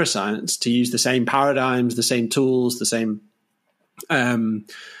animal neuroscience to use the same paradigms, the same tools, the same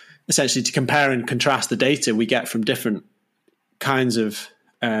essentially to compare and contrast the data we get from different kinds of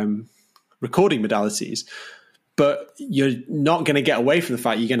recording modalities. But you're not going to get away from the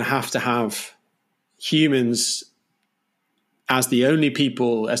fact you're going to have humans as the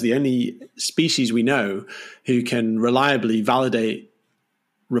only species we know who can reliably validate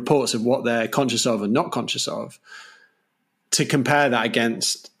reports of what they're conscious of and not conscious of, to compare that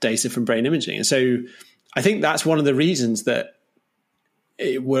against data from brain imaging. And so I think that's one of the reasons that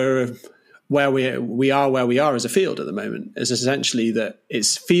we're where we are as a field at the moment, is essentially that it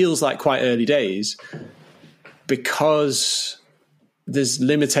feels like quite early days because there's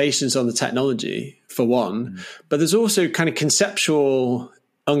limitations on the technology, for one, but there's also kind of conceptual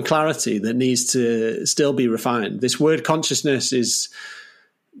unclarity that needs to still be refined. This word consciousness is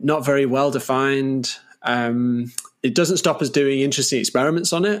not very well defined. It doesn't stop us doing interesting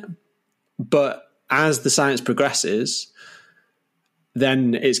experiments on it, but as the science progresses,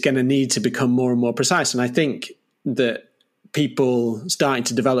 then it's going to need to become more and more precise. And I think that people starting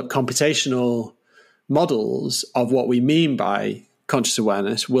to develop computational models of what we mean by conscious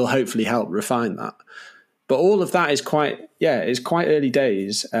awareness will hopefully help refine that. But all of that is quite early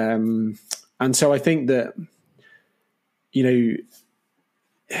days. And so I think that,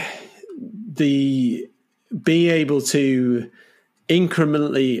 the being able to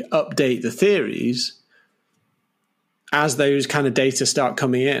incrementally update the theories as those kind of data start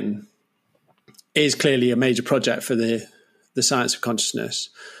coming in is clearly a major project for the science of consciousness.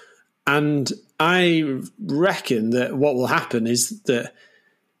 And I reckon that what will happen is that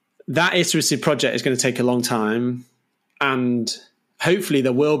iterative project is going to take a long time, and hopefully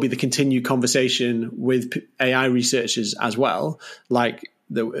there will be the continued conversation with AI researchers as well, like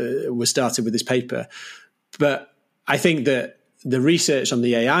was started with this paper. But I think that the research on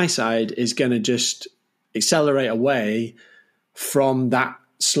the AI side is going to just accelerate away from that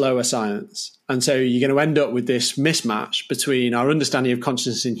slower science. And so you're going to end up with this mismatch between our understanding of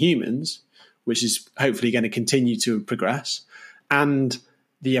consciousness in humans, which is hopefully going to continue to progress, and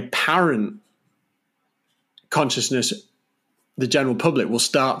the apparent consciousness the general public will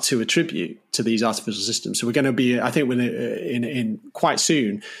start to attribute to these artificial systems. So we're going to be, I think, we're in quite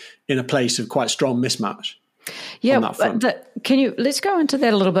soon in a place of quite strong mismatch. Yeah, let's go into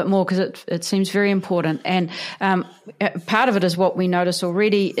that a little bit more, because it seems very important. And part of it is what we notice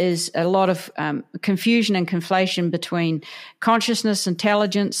already is a lot of confusion and conflation between consciousness,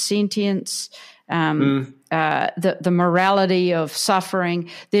 intelligence, sentience, the morality of suffering.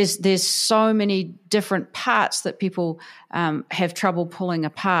 There's so many different parts that people have trouble pulling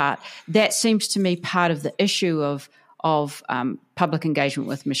apart. That seems to me part of the issue of public engagement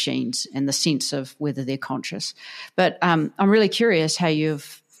with machines and the sense of whether they're conscious. But I'm really curious how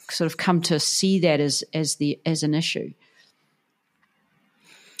you've sort of come to see that as an issue.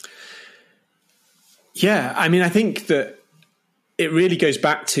 Yeah, I mean, I think that it really goes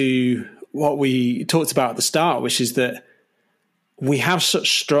back to what we talked about at the start, which is that we have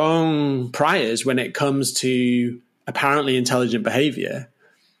such strong priors when it comes to apparently intelligent behavior.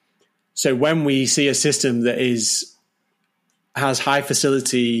 So when we see a system that has high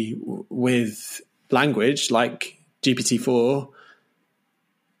facility with language, like GPT-4,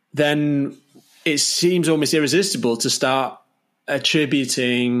 then it seems almost irresistible to start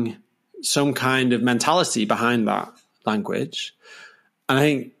attributing some kind of mentality behind that language. And I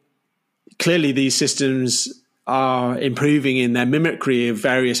think clearly these systems are improving in their mimicry of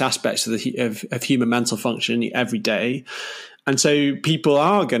various aspects of human mental function every day. And so people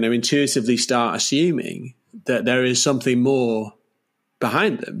are going to intuitively start assuming that there is something more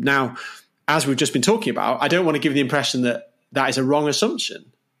behind them. Now, as we've just been talking about, I don't want to give the impression that that is a wrong assumption.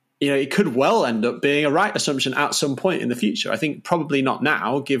 It could well end up being a right assumption at some point in the future. I think probably not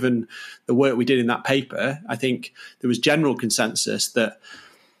now, given the work we did in that paper. I think there was general consensus that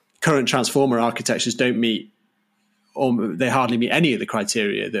current transformer architectures don't meet, or they hardly meet any of the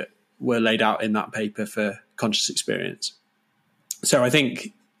criteria that were laid out in that paper for conscious experience. So I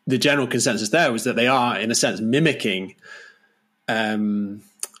think the general consensus there was that they are, in a sense, mimicking that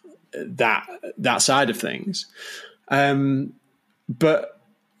side of things. But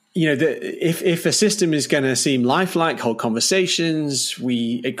if a system is going to seem lifelike, hold conversations,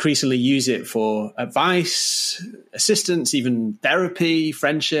 we increasingly use it for advice, assistance, even therapy,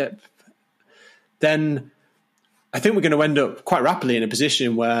 friendship, then I think we're going to end up quite rapidly in a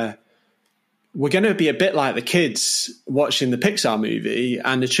position where we're going to be a bit like the kids watching the Pixar movie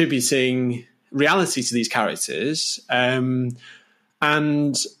and attributing reality to these characters. And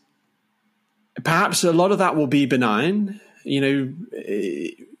perhaps a lot of that will be benign.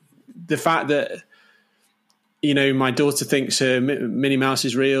 The fact that, my daughter thinks her Minnie Mouse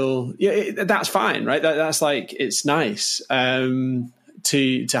is real. Yeah, that's fine, right? That's like, it's nice to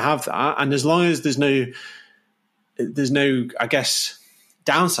have that. And as long as there's no, I guess,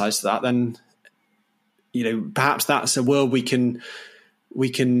 downsides to that, then perhaps that's a world we can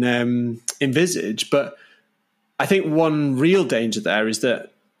envisage. But I think one real danger there is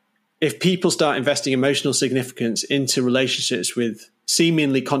that if people start investing emotional significance into relationships with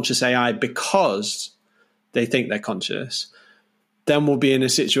seemingly conscious AI because they think they're conscious, then we'll be in a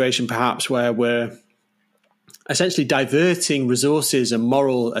situation perhaps where we're essentially diverting resources and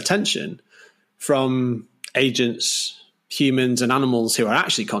moral attention from agents, humans and animals who are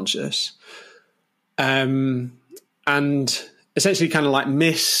actually conscious, and essentially kind of like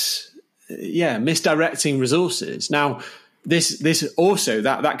misdirecting resources. Now, this also,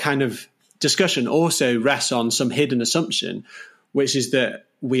 that kind of discussion also rests on some hidden assumption, which is that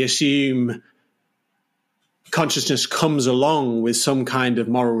we assume consciousness comes along with some kind of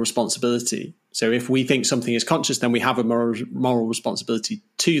moral responsibility. So if we think something is conscious, then we have a moral responsibility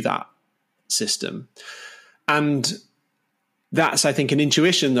to that system. And that's, I think, an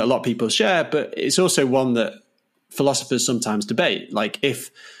intuition that a lot of people share, but it's also one that philosophers sometimes debate. Like,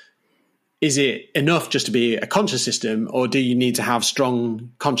 is it enough just to be a conscious system, or do you need to have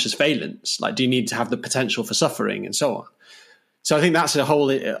strong conscious valence? Like, do you need to have the potential for suffering and so on? So I think that's a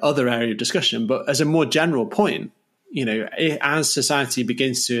whole other area of discussion. But as a more general point, as society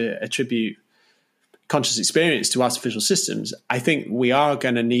begins to attribute conscious experience to artificial systems, I think we are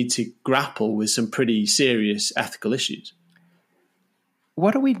going to need to grapple with some pretty serious ethical issues.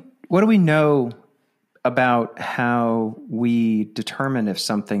 What do we know about how we determine if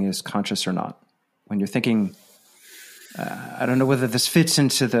something is conscious or not? When you're thinking, I don't know whether this fits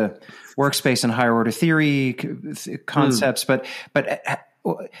into the workspace and higher order theory concepts, but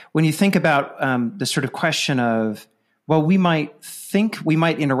when you think about the sort of question of, well, we might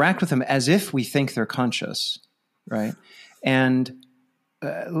interact with them as if we think they're conscious, right? And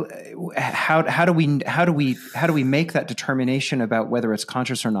how do we make that determination about whether it's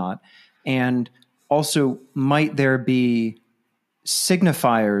conscious or not? And also, might there be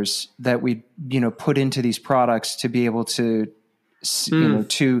signifiers that we put into these products to be able to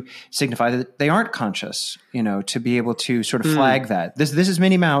to signify that they aren't conscious, to be able to sort of flag that this is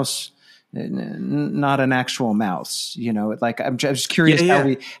Minnie Mouse, not an actual mouse, like I'm just curious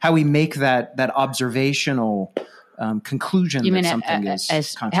how we make that observational conclusion that something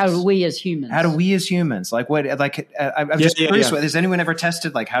is conscious. How do we as humans? Like what? Like I'm just curious. Has anyone ever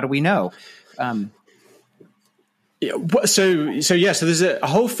tested? Like, how do we know? So there's a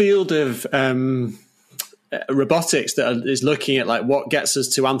whole field of robotics that is looking at like what gets us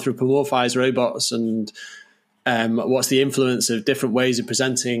to anthropomorphize robots and what's the influence of different ways of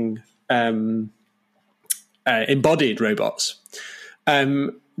presenting embodied robots.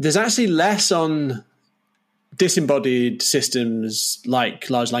 There's actually less on disembodied systems like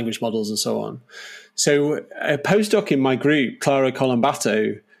large language models and so on. So a postdoc in my group, Clara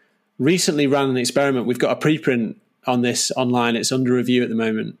Colombato, recently ran an experiment. We've got a preprint on this online. It's under review at the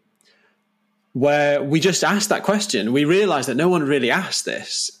moment, where we just asked that question. We realized that no one really asked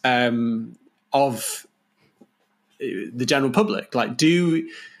this of the general public. Like,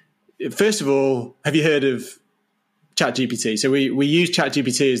 first of all, have you heard of ChatGPT? So we use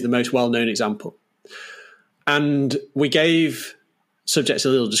ChatGPT as the most well-known example. And we gave subjects a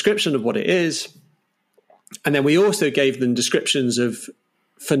little description of what it is. And then we also gave them descriptions of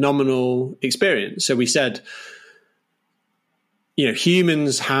phenomenal experience. So we said,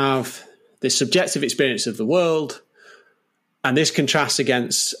 humans have this subjective experience of the world, and this contrasts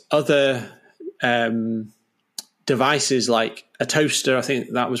against other devices like a toaster. I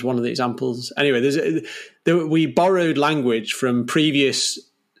think that was one of the examples. Anyway, we borrowed language from previous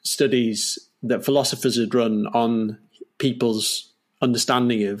studies that philosophers had run on people's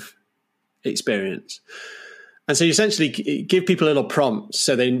understanding of experience. And so you essentially give people little prompts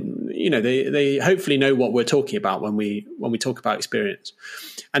so they hopefully know what we're talking about when we talk about experience.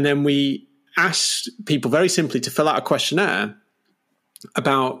 And then we ask people very simply to fill out a questionnaire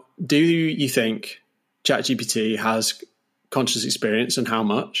about, do you think ChatGPT has conscious experience and how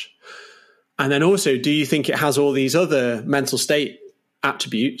much? And then also, do you think it has all these other mental state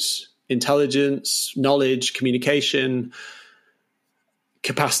attributes, intelligence, knowledge, communication,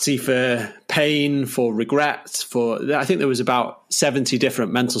 capacity for pain, for regret, I think there was about 70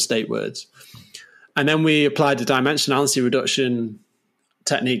 different mental state words. And then we applied a dimensionality reduction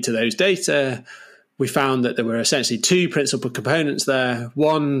technique to those data. We found that there were essentially two principal components there.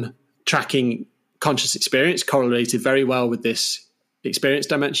 One, tracking conscious experience, correlated very well with this experience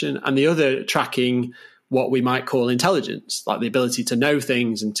dimension. And the other, tracking what we might call intelligence, like the ability to know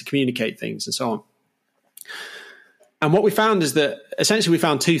things and to communicate things and so on. And what we found is that essentially we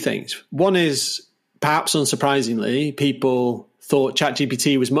found two things. One is, perhaps unsurprisingly, people thought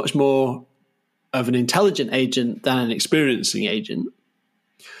ChatGPT was much more of an intelligent agent than an experiencing agent.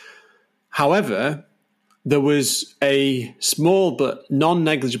 However, there was a small but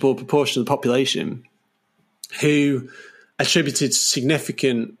non-negligible proportion of the population who attributed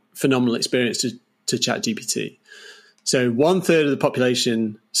significant phenomenal experience to ChatGPT. So 1/3 of the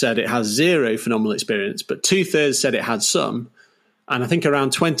population said it has zero phenomenal experience, but 2/3 said it had some. And I think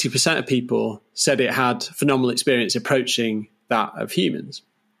around 20% of people said it had phenomenal experience approaching that of humans.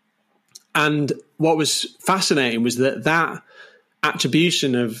 And what was fascinating was that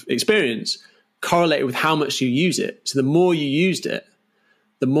attribution of experience correlated with how much you use it. So the more you used it,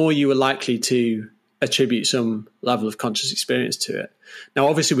 the more you were likely to attribute some level of conscious experience to it. Now,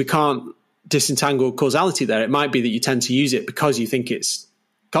 obviously, we can't disentangle causality there. It might be that you tend to use it because you think it's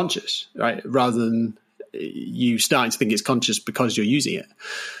conscious, right? Rather than you starting to think it's conscious because you're using it.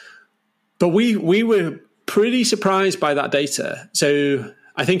 But we were pretty surprised by that data. So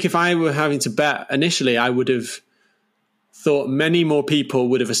I think if I were having to bet initially, I would have thought many more people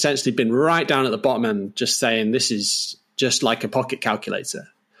would have essentially been right down at the bottom end, just saying this is just like a pocket calculator.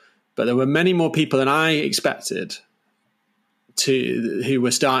 But there were many more people than I expected who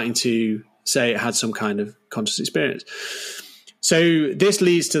were starting to say it had some kind of conscious experience. So this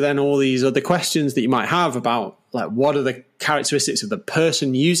leads to then all these other questions that you might have about, like, what are the characteristics of the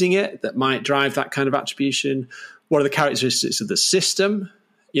person using it that might drive that kind of attribution? What are the characteristics of the system?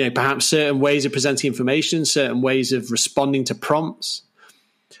 You know, perhaps certain ways of presenting information, certain ways of responding to prompts.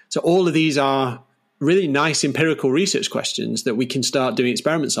 So all of these are really nice empirical research questions that we can start doing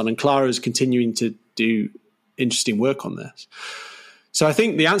experiments on. And Clara's continuing to do interesting work on this. So I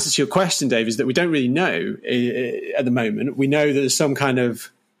think the answer to your question, Dave, is that we don't really know at the moment. We know that there's some kind of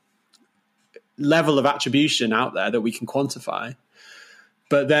level of attribution out there that we can quantify.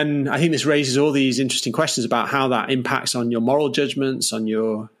 But then I think this raises all these interesting questions about how that impacts on your moral judgments, on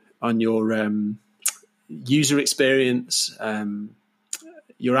your user experience,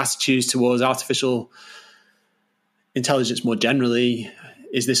 your attitudes towards artificial intelligence more generally.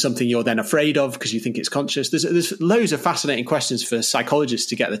 Is this something you're then afraid of because you think it's conscious? There's loads of fascinating questions for psychologists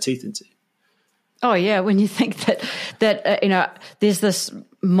to get their teeth into. Oh yeah, when you think that there's this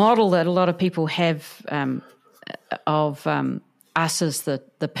model that a lot of people have of us as the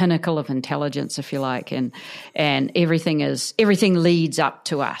pinnacle of intelligence, if you like, and everything leads up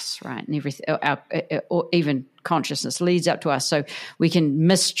to us, right? And everything, or even consciousness leads up to us, so we can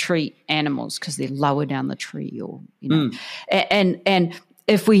mistreat animals because they're lower down the tree, or and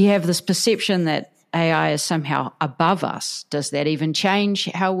if we have this perception that AI is somehow above us, does that even change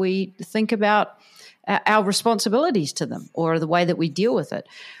how we think about our responsibilities to them or the way that we deal with it?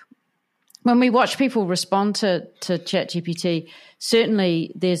 When we watch people respond to ChatGPT,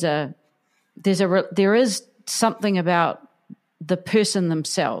 certainly there is something about the person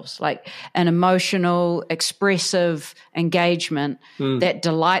themselves, like an emotional, expressive engagement that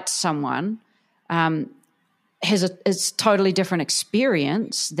delights someone. Has a totally different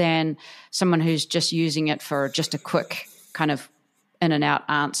experience than someone who's just using it for just a quick kind of in and out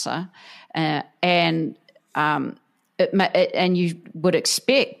answer, and you would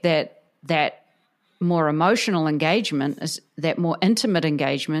expect that more emotional engagement, that more intimate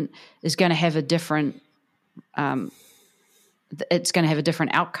engagement, is going to have a different. It's going to have a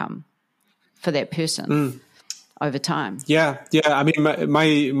different outcome for that person. Over time. Yeah. I mean,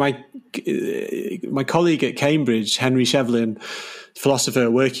 my colleague at Cambridge, Henry Shevlin,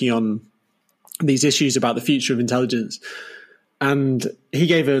 philosopher working on these issues about the future of intelligence, and he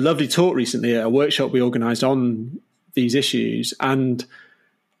gave a lovely talk recently at a workshop we organised on these issues, and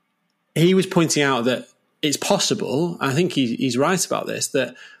he was pointing out that it's possible, I think he's right about this,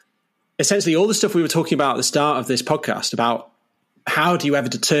 that essentially all the stuff we were talking about at the start of this podcast about how do you ever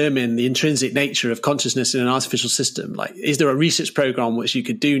determine the intrinsic nature of consciousness in an artificial system? Like, is there a research program which you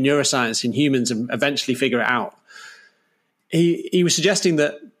could do neuroscience in humans and eventually figure it out? He was suggesting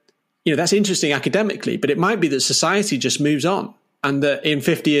that, that's interesting academically, but it might be that society just moves on, and that in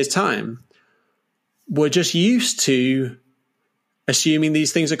 50 years' time, we're just used to assuming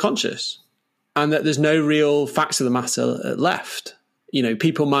these things are conscious, and that there's no real facts of the matter left.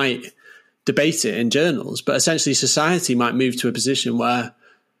 People might debate it in journals, but essentially society might move to a position where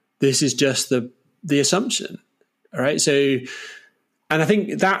this is just the assumption. All right. So, and I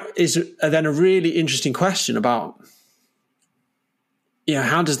think that is then a really interesting question about,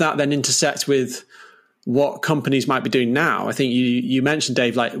 how does that then intersect with what companies might be doing now? I think you mentioned,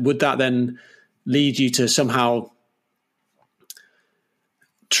 Dave, like, would that then lead you to somehow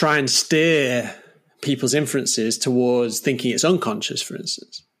try and steer people's inferences towards thinking it's unconscious, for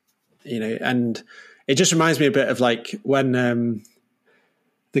instance? And it just reminds me a bit of like when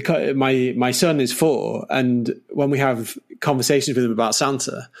my son is 4, and when we have conversations with him about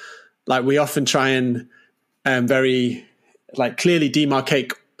Santa, like we often try and very like clearly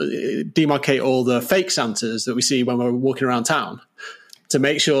demarcate all the fake Santas that we see when we're walking around town, to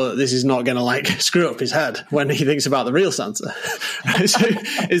make sure that this is not going to like screw up his head when he thinks about the real Santa. So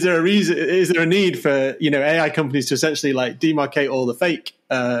is there a need for, AI companies to essentially like demarcate all the fake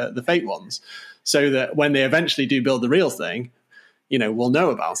ones, so that when they eventually do build the real thing, we'll know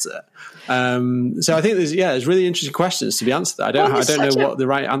about it. So I think there's really interesting questions to be answered. I don't know what the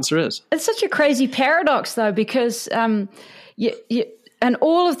right answer is. It's such a crazy paradox though, because and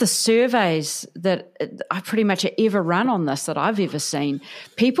all of the surveys that I pretty much ever run on this that I've ever seen,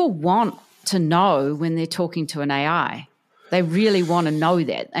 people want to know when they're talking to an AI. They really want to know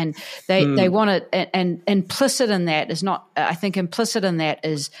that. And they want to, and implicit in that is not, I think implicit in that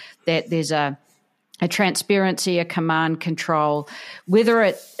is that there's a transparency, a command control, whether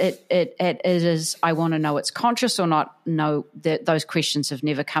it is, I want to know it's conscious or not. No, that those questions have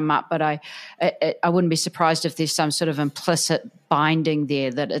never come up, but I wouldn't be surprised if there's some sort of implicit binding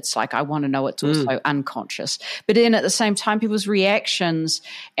there that it's like, I want to know it's also unconscious. But then at the same time, people's reactions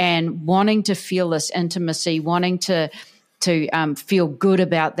and wanting to feel this intimacy, wanting to feel good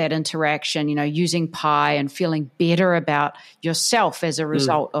about that interaction, using Pi and feeling better about yourself as a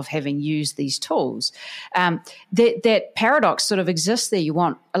result of having used these tools. That paradox sort of exists there. You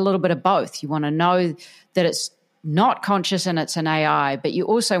want a little bit of both. You want to know that it's not conscious and it's an AI, but you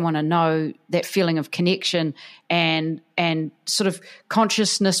also want to know that feeling of connection and sort of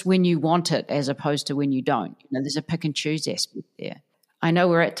consciousness when you want it as opposed to when you don't. There's a pick and choose aspect there. I know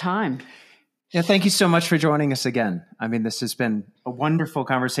we're at time. Yeah, thank you so much for joining us again. I mean, this has been a wonderful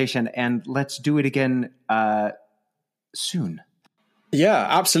conversation, and let's do it again soon. Yeah,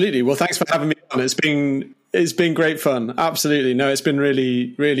 absolutely. Well, thanks for having me on. It's been great fun. Absolutely. No, it's been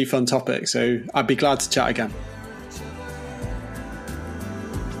really, really fun topic. So I'd be glad to chat again.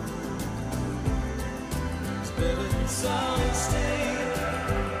 Stay